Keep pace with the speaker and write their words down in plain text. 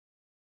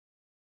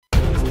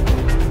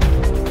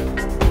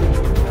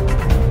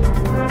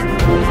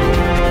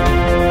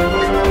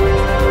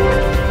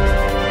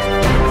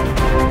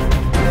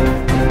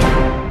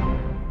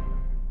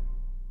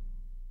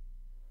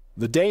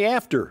the day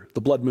after the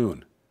blood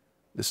moon.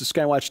 This is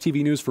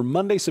SkyWatchTV News for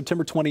Monday,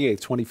 September 28th,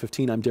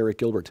 2015. I'm Derek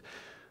Gilbert.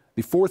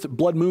 The fourth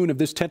blood moon of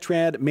this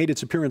tetrad made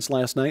its appearance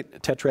last night,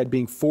 tetrad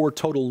being 4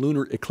 total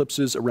lunar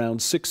eclipses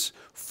around 6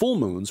 full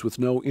moons with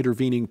no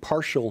intervening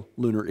partial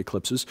lunar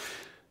eclipses.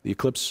 The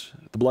eclipse,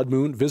 the blood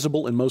moon,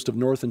 visible in most of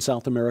North and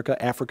South America,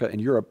 Africa,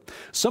 and Europe.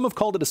 Some have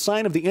called it a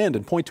sign of the end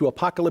and point to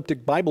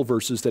apocalyptic Bible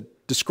verses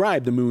that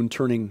describe the moon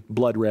turning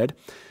blood red.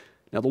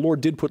 Now, the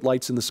Lord did put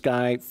lights in the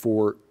sky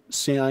for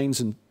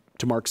signs and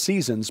to mark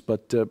seasons,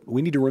 but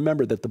we need to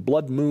remember that the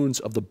blood moons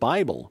of the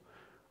Bible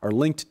are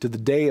linked to the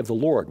day of the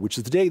Lord, which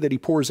is the day that he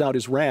pours out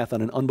his wrath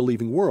on an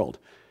unbelieving world.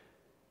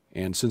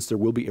 And since there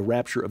will be a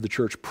rapture of the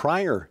church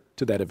prior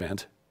to that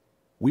event,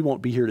 we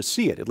won't be here to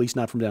see it, at least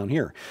not from down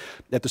here.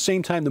 At the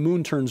same time the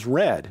moon turns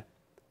red,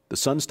 the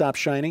sun stops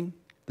shining,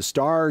 the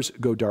stars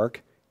go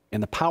dark,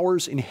 and the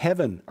powers in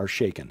heaven are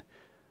shaken.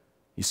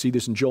 You see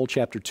this in Joel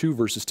chapter 2,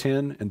 verses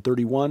 10 and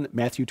 31,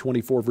 Matthew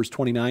 24, verse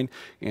 29,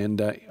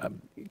 and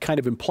kind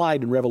of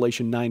implied in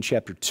Revelation 9,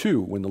 chapter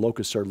 2, when the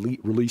locusts are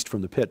released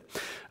from the pit.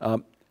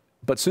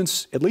 But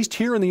since, at least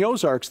here in the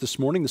Ozarks this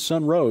morning, the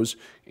sun rose,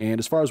 and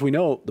as far as we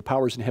know, the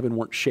powers in heaven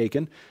weren't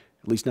shaken,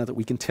 at least not that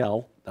we can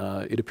tell.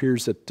 It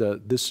appears that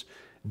this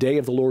day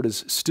of the Lord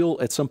is still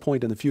at some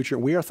point in the future,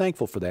 and we are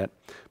thankful for that.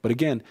 But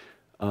again,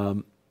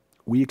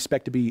 we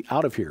expect to be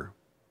out of here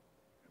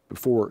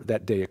before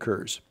that day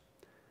occurs.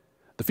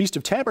 The Feast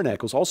of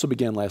Tabernacles also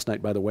began last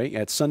night, by the way.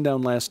 At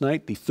sundown last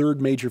night, the third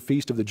major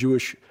feast of the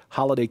Jewish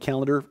holiday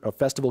calendar,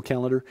 festival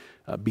calendar,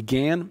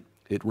 began.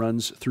 It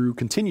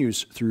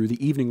continues through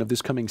the evening of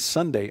this coming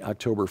Sunday,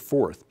 October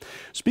 4th.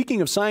 Speaking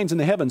of signs in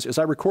the heavens, as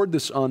I record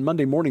this on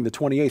Monday morning, the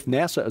 28th,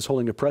 NASA is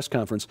holding a press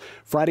conference.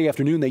 Friday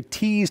afternoon, they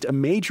teased a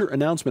major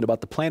announcement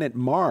about the planet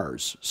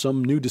Mars,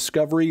 some new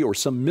discovery or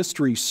some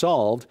mystery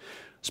solved.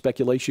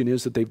 Speculation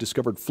is that they've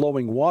discovered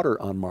flowing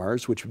water on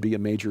Mars, which would be a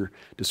major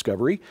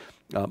discovery.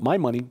 My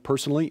money,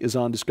 personally, is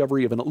on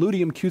discovery of an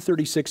Illudium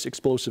Q-36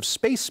 explosive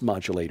space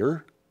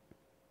modulator,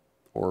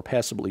 or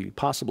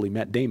possibly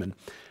Matt Damon.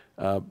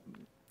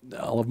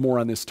 I'll have more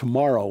on this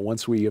tomorrow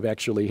once we have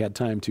actually had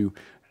time to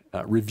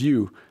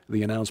review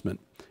the announcement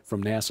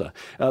from NASA.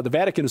 The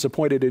Vatican has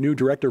appointed a new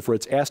director for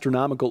its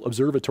astronomical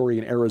observatory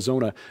in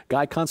Arizona.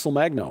 Guy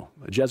Consolmagno,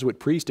 a Jesuit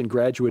priest and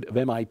graduate of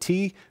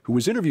MIT, who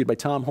was interviewed by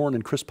Tom Horn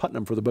and Chris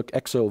Putnam for the book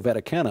Exo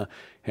Vaticana,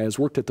 has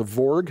worked at the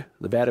VORG,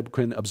 the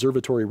Vatican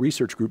Observatory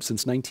Research Group,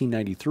 since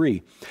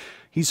 1993.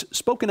 He's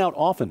spoken out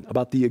often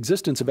about the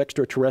existence of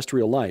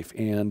extraterrestrial life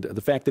and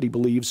the fact that he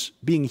believes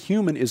being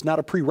human is not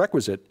a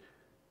prerequisite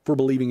for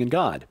believing in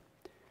God.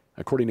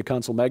 According to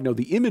Consolmagno,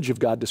 the image of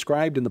God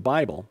described in the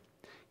Bible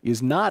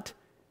is not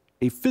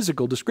a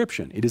physical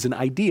description. It is an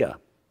idea,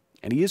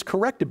 and he is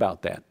correct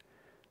about that.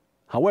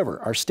 However,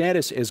 our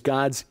status as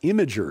God's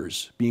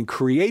imagers, being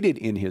created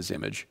in his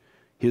image,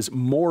 his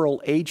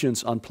moral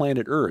agents on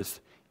planet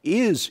Earth,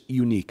 is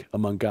unique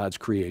among God's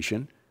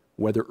creation,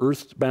 whether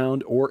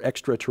earthbound or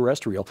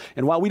extraterrestrial.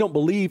 And while we don't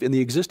believe in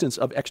the existence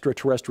of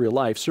extraterrestrial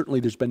life, certainly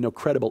there's been no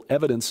credible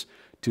evidence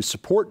to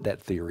support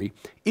that theory.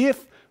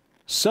 If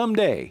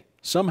someday,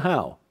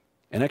 somehow,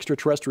 an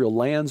extraterrestrial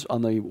lands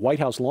on the White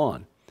House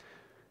lawn,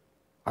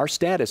 our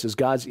status as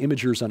God's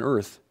imagers on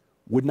earth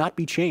would not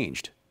be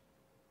changed.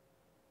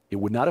 It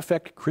would not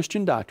affect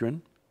Christian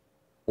doctrine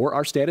or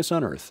our status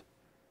on earth.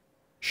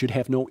 Should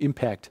have no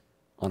impact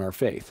on our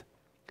faith.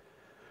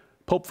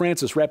 Pope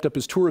Francis wrapped up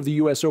his tour of the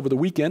U.S. over the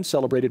weekend,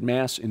 celebrated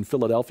Mass in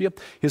Philadelphia.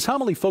 His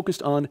homily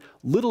focused on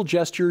little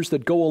gestures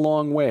that go a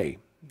long way.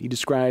 He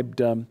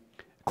described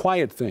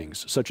quiet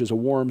things, such as a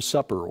warm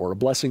supper or a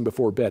blessing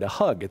before bed, a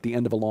hug at the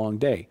end of a long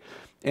day.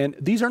 And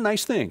these are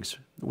nice things.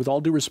 With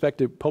all due respect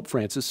to Pope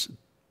Francis,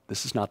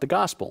 this is not the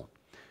gospel.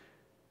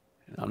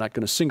 I'm not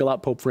going to single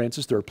out Pope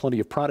Francis. There are plenty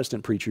of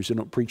Protestant preachers who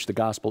don't preach the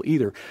gospel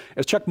either.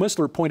 As Chuck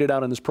Missler pointed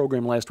out on this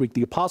program last week,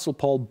 the Apostle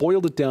Paul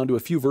boiled it down to a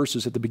few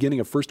verses at the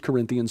beginning of 1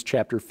 Corinthians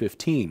chapter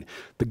 15.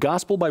 The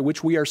gospel by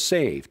which we are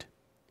saved,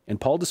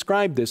 and Paul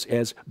described this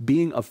as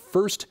being of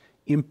first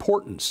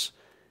importance,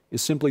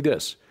 is simply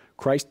this: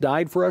 Christ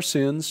died for our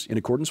sins in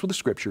accordance with the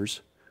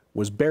Scriptures,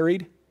 was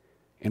buried,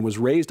 and was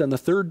raised on the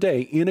third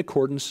day in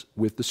accordance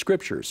with the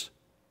Scriptures.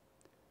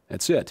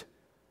 That's it.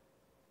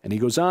 And he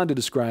goes on to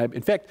describe,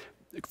 in fact,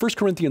 1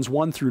 Corinthians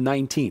 1 through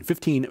 19,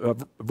 15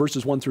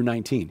 verses 1 through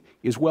 19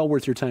 is well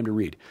worth your time to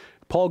read.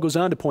 Paul goes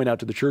on to point out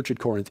to the church at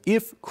Corinth,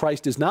 if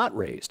Christ is not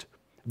raised,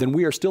 then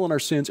we are still in our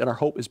sins and our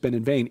hope has been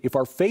in vain. If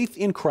our faith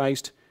in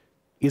Christ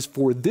is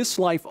for this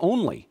life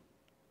only,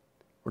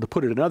 or to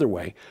put it another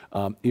way,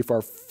 if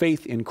our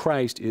faith in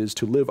Christ is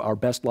to live our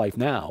best life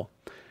now,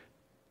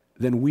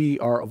 then we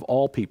are of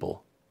all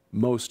people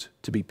most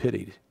to be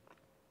pitied.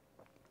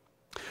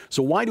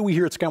 So why do we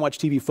here at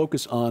SkyWatchTV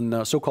focus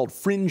on so-called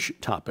fringe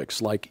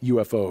topics like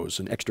UFOs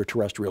and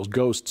extraterrestrials,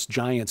 ghosts,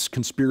 giants,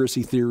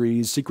 conspiracy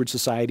theories, secret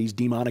societies,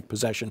 demonic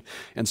possession,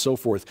 and so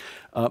forth?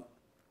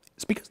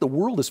 It's because the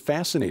world is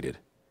fascinated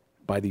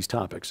by these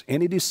topics,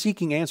 and it is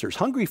seeking answers,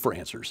 hungry for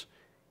answers.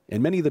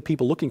 And many of the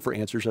people looking for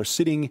answers are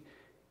sitting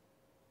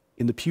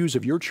in the pews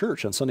of your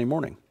church on Sunday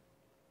morning.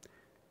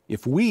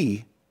 If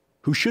we,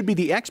 who should be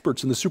the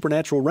experts in the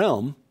supernatural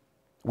realm,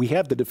 we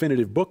have the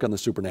definitive book on the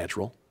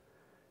supernatural,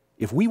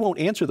 if we won't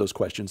answer those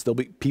questions,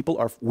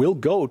 people will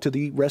go to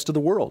the rest of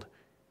the world,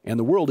 and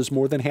the world is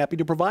more than happy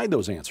to provide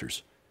those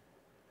answers.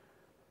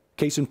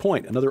 Case in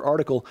point, another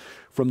article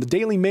from the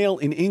Daily Mail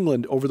in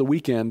England over the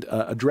weekend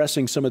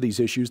addressing some of these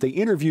issues. They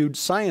interviewed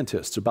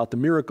scientists about the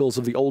miracles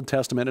of the Old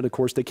Testament, and of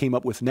course they came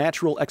up with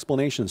natural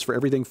explanations for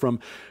everything from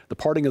the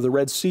parting of the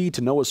Red Sea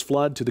to Noah's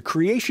flood to the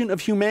creation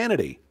of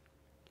humanity,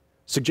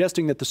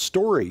 suggesting that the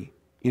story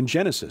in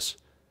Genesis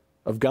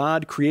of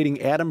God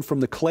creating Adam from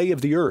the clay of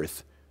the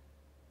earth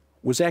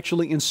was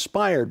actually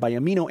inspired by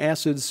amino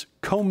acids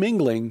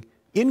commingling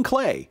in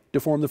clay to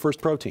form the first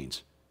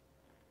proteins.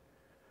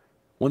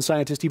 One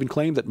scientist even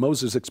claimed that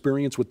Moses'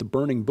 experience with the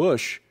burning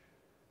bush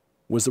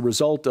was the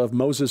result of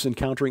Moses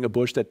encountering a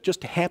bush that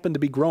just happened to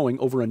be growing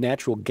over a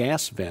natural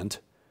gas vent,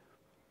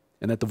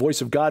 and that the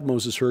voice of God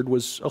Moses heard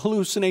was a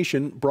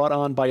hallucination brought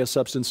on by a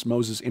substance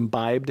Moses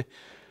imbibed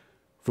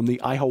from the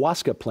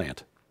ayahuasca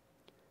plant.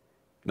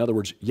 In other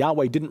words,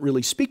 Yahweh didn't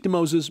really speak to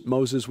Moses,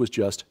 Moses was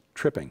just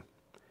tripping.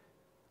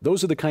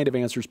 Those are the kind of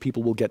answers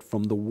people will get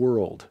from the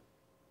world.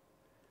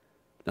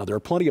 Now, there are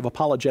plenty of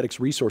apologetics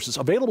resources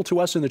available to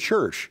us in the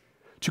church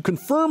to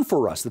confirm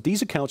for us that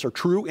these accounts are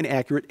true and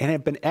accurate and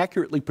have been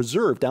accurately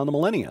preserved down the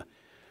millennia.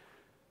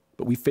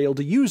 But we fail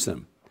to use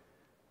them,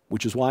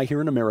 which is why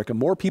here in America,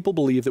 more people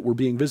believe that we're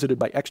being visited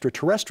by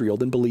extraterrestrial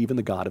than believe in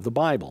the God of the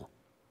Bible.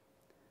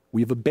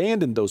 We have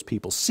abandoned those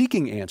people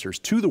seeking answers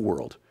to the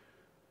world,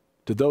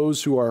 to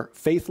those who are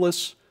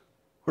faithless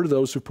or to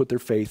those who put their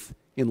faith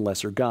in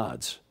lesser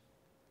gods.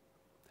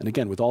 And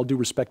again, with all due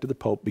respect to the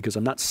Pope, because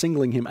I'm not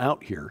singling him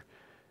out here,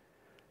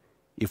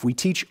 if we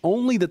teach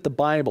only that the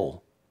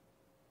Bible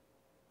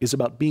is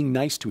about being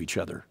nice to each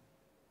other,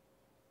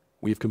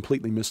 we have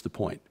completely missed the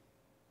point.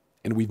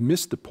 And we've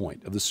missed the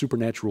point of the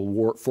supernatural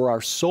war for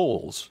our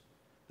souls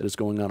that is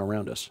going on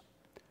around us.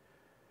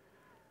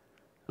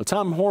 Now,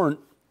 Tom Horn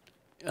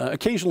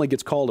occasionally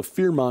gets called a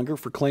fearmonger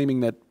for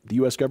claiming that the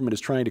U.S. government is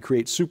trying to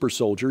create super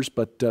soldiers,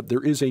 but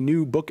there is a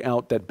new book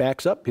out that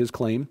backs up his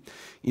claim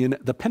in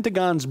The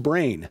Pentagon's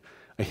Brain,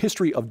 a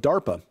history of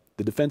DARPA,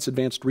 the Defense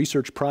Advanced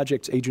Research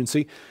Projects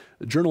Agency.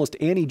 Journalist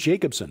Annie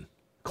Jacobson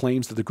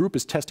claims that the group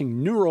is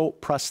testing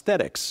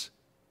neuroprosthetics,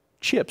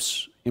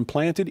 chips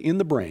implanted in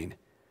the brain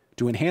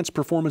to enhance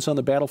performance on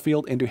the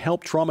battlefield and to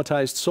help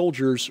traumatized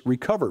soldiers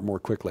recover more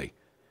quickly.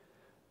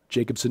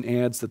 Jacobson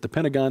adds that the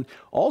Pentagon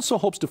also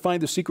hopes to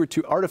find the secret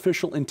to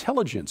artificial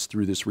intelligence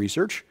through this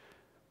research.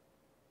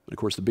 But of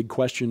course, the big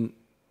question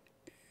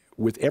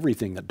with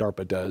everything that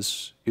DARPA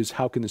does is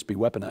how can this be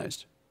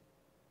weaponized?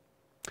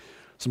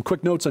 Some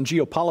quick notes on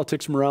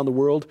geopolitics from around the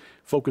world,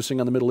 focusing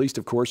on the Middle East,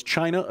 of course.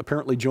 China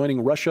apparently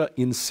joining Russia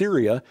in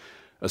Syria.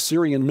 A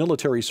Syrian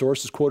military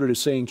source is quoted as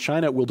saying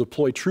China will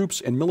deploy troops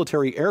and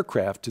military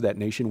aircraft to that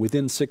nation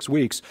within 6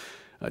 weeks,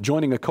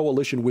 joining a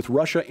coalition with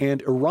Russia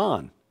and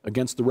Iran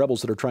against the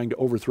rebels that are trying to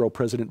overthrow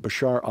President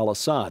Bashar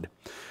al-Assad.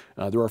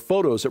 There are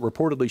photos that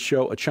reportedly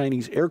show a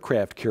Chinese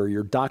aircraft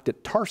carrier docked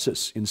at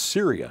Tarsus in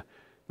Syria,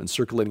 been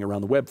circulating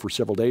around the web for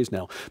several days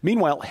now.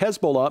 Meanwhile,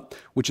 Hezbollah,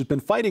 which has been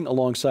fighting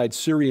alongside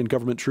Syrian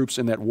government troops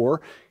in that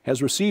war,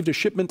 has received a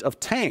shipment of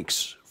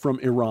tanks from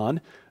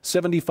Iran,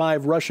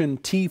 75 Russian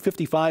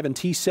T-55 and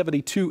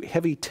T-72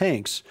 heavy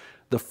tanks,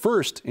 the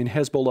first in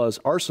Hezbollah's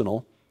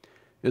arsenal.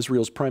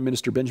 Israel's Prime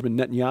Minister Benjamin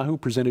Netanyahu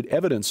presented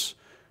evidence,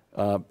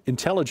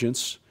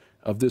 intelligence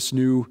of this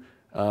new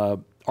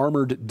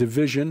armored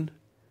division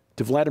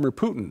to Vladimir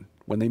Putin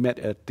when they met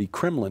at the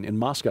Kremlin in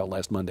Moscow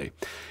last Monday.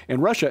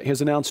 And Russia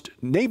has announced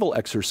naval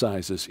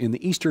exercises in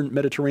the eastern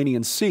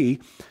Mediterranean Sea.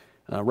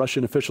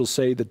 Russian officials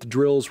say that the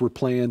drills were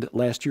planned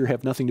last year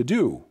have nothing to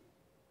do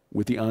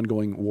with the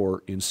ongoing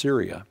war in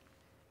Syria.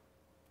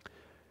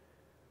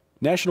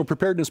 National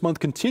Preparedness Month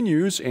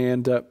continues,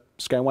 and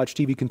SkyWatch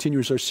TV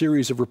continues our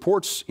series of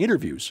reports,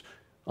 interviews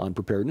on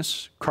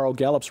preparedness. Carl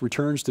Gallups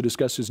returns to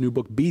discuss his new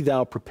book, Be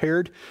Thou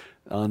Prepared,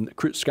 on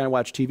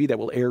SkyWatch TV. That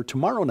will air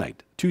tomorrow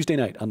night, Tuesday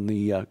night, on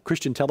the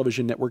Christian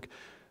television network.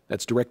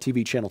 That's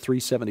DirecTV Channel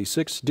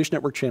 376, Dish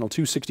Network Channel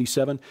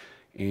 267,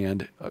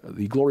 and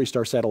the Glory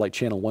Star Satellite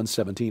Channel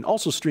 117.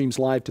 Also streams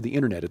live to the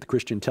internet at the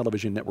Christian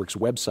Television Network's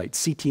website,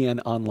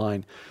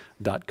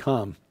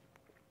 ctnonline.com.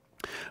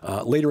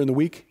 Later in the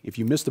week, if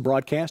you missed the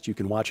broadcast, you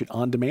can watch it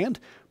on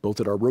demand,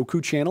 both at our Roku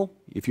channel.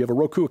 If you have a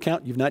Roku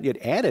account, you've not yet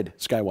added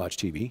SkyWatch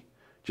TV,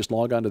 just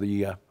log on to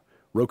the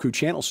Roku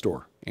channel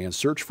store and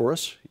search for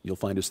us. You'll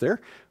find us there.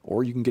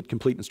 Or you can get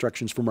complete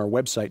instructions from our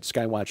website,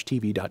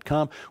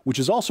 skywatchtv.com, which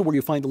is also where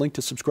you find the link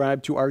to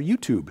subscribe to our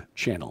YouTube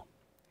channel.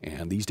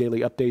 And these daily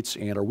updates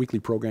and our weekly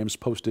programs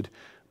posted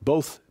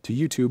both to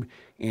YouTube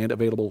and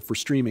available for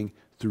streaming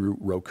through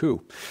Roku.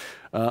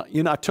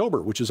 In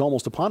October, which is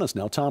almost upon us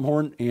now, Tom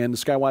Horn and the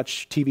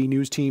SkyWatch TV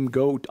news team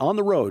go on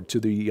the road to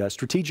the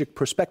Strategic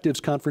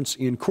Perspectives Conference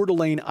in Coeur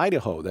d'Alene,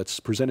 Idaho. That's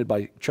presented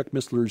by Chuck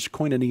Missler's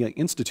Koinonia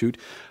Institute,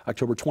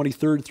 October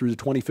 23rd through the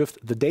 25th.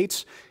 The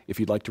dates, if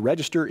you'd like to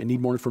register and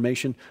need more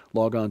information,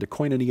 log on to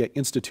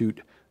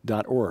koinoniainstitute.com.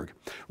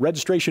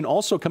 Registration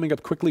also coming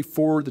up quickly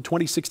for the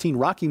 2016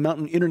 Rocky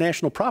Mountain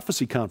International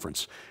Prophecy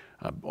Conference.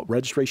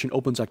 Registration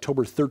opens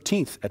October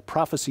 13th at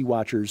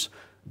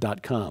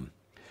prophecywatchers.com.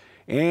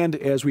 And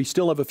as we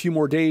still have a few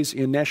more days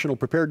in National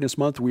Preparedness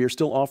Month, we are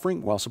still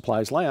offering, while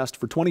supplies last,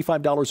 for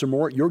 $25 or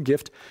more, your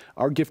gift.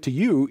 Our gift to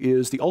you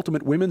is the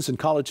Ultimate Women's and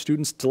College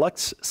Students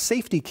Deluxe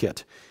Safety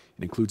Kit.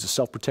 It includes a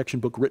self-protection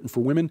book written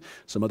for women,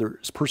 some other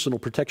personal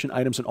protection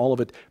items, and all of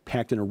it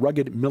packed in a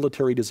rugged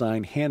military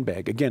design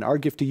handbag. Again, our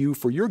gift to you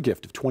for your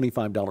gift of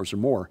 $25 or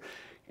more.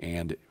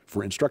 And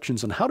for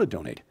instructions on how to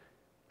donate,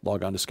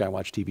 log on to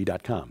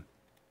SkyWatchTV.com.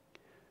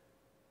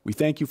 We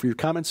thank you for your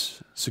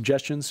comments,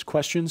 suggestions,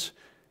 questions.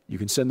 You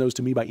can send those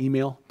to me by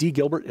email,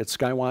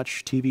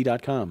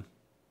 dgilbert@skywatchtv.com.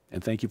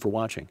 And thank you for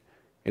watching.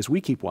 As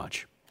we keep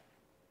watch,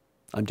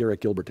 I'm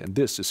Derek Gilbert, and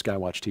this is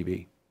SkyWatch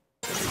TV.